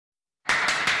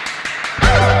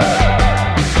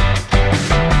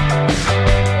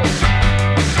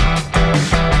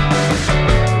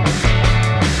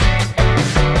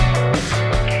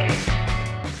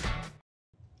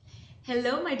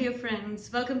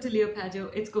friends, welcome to Leo Pajo.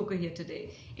 It's Coco here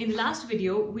today. In the last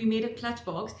video, we made a clutch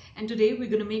box and today we're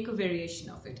going to make a variation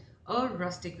of it, a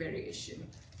rustic variation.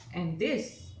 And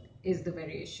this is the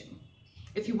variation.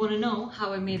 If you want to know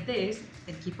how I made this,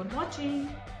 then keep on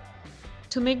watching.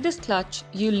 To make this clutch,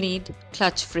 you'll need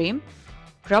clutch frame,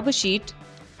 rubber sheet,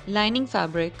 lining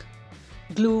fabric,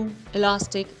 glue,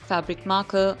 elastic, fabric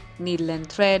marker, needle and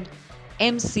thread,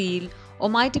 M-seal, or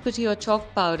mighty putty or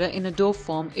chalk powder in a dough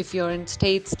form if you're in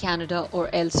States, Canada or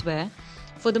elsewhere.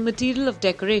 For the material of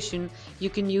decoration,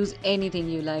 you can use anything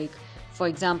you like. For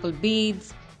example,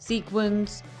 beads,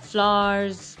 sequins,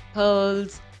 flowers,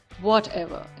 pearls,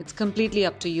 whatever. It's completely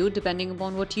up to you depending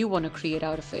upon what you want to create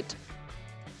out of it.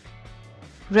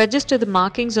 Register the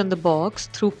markings on the box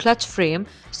through clutch frame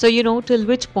so you know till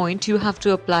which point you have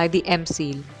to apply the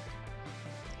M-seal.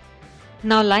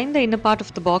 Now line the inner part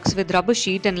of the box with rubber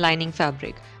sheet and lining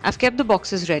fabric. I've kept the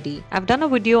boxes ready. I've done a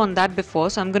video on that before,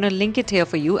 so I'm going to link it here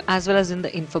for you as well as in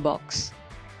the info box.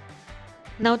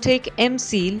 Now take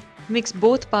M-seal, mix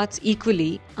both parts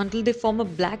equally until they form a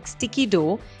black sticky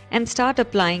dough and start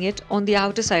applying it on the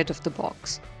outer side of the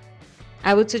box.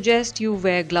 I would suggest you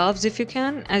wear gloves if you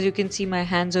can. As you can see, my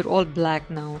hands are all black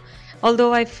now.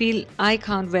 Although I feel I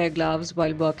can't wear gloves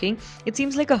while working, it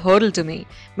seems like a hurdle to me.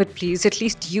 But please, at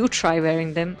least you try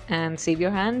wearing them and save your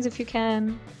hands if you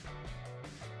can.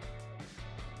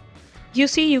 You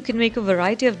see, you can make a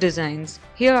variety of designs.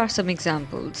 Here are some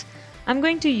examples. I'm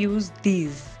going to use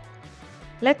these.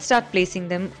 Let's start placing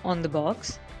them on the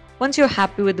box. Once you're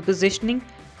happy with the positioning,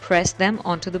 press them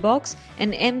onto the box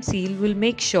and M-seal will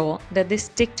make sure that they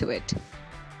stick to it.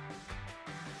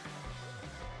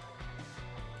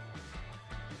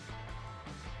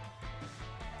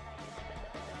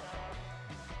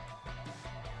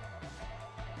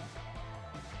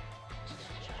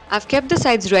 I've kept the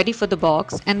sides ready for the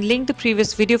box and linked the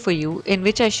previous video for you in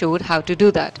which I showed how to do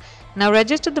that. Now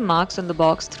register the marks on the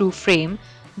box through frame,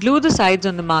 glue the sides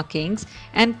on the markings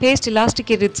and paste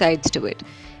elasticated sides to it.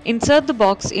 Insert the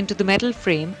box into the metal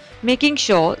frame, making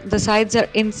sure the sides are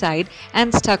inside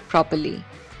and stuck properly.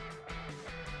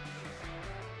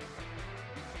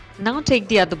 Now take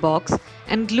the other box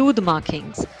and glue the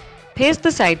markings. Paste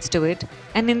the sides to it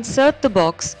and insert the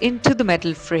box into the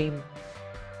metal frame.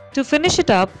 To finish it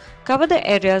up, cover the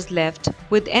areas left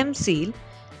with M-seal.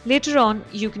 Later on,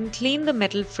 you can clean the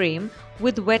metal frame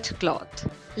with wet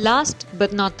cloth. Last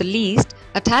but not the least,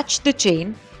 attach the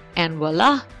chain and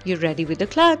voila, you're ready with the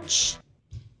clutch.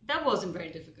 That wasn't very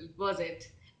difficult, was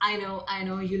it? I know,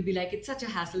 you'll be like, it's such a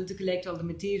hassle to collect all the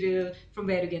material, from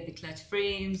where to get the clutch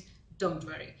frames. Don't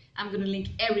worry, I'm going to link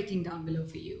everything down below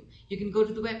for you. You can go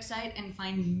to the website and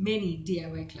find many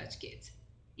DIY clutch kits.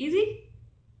 Easy?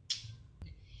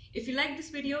 If you like this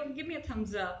video, give me a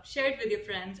thumbs up, share it with your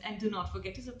friends, and do not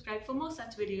forget to subscribe for more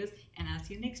such videos, and I'll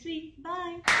see you next week.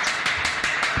 Bye!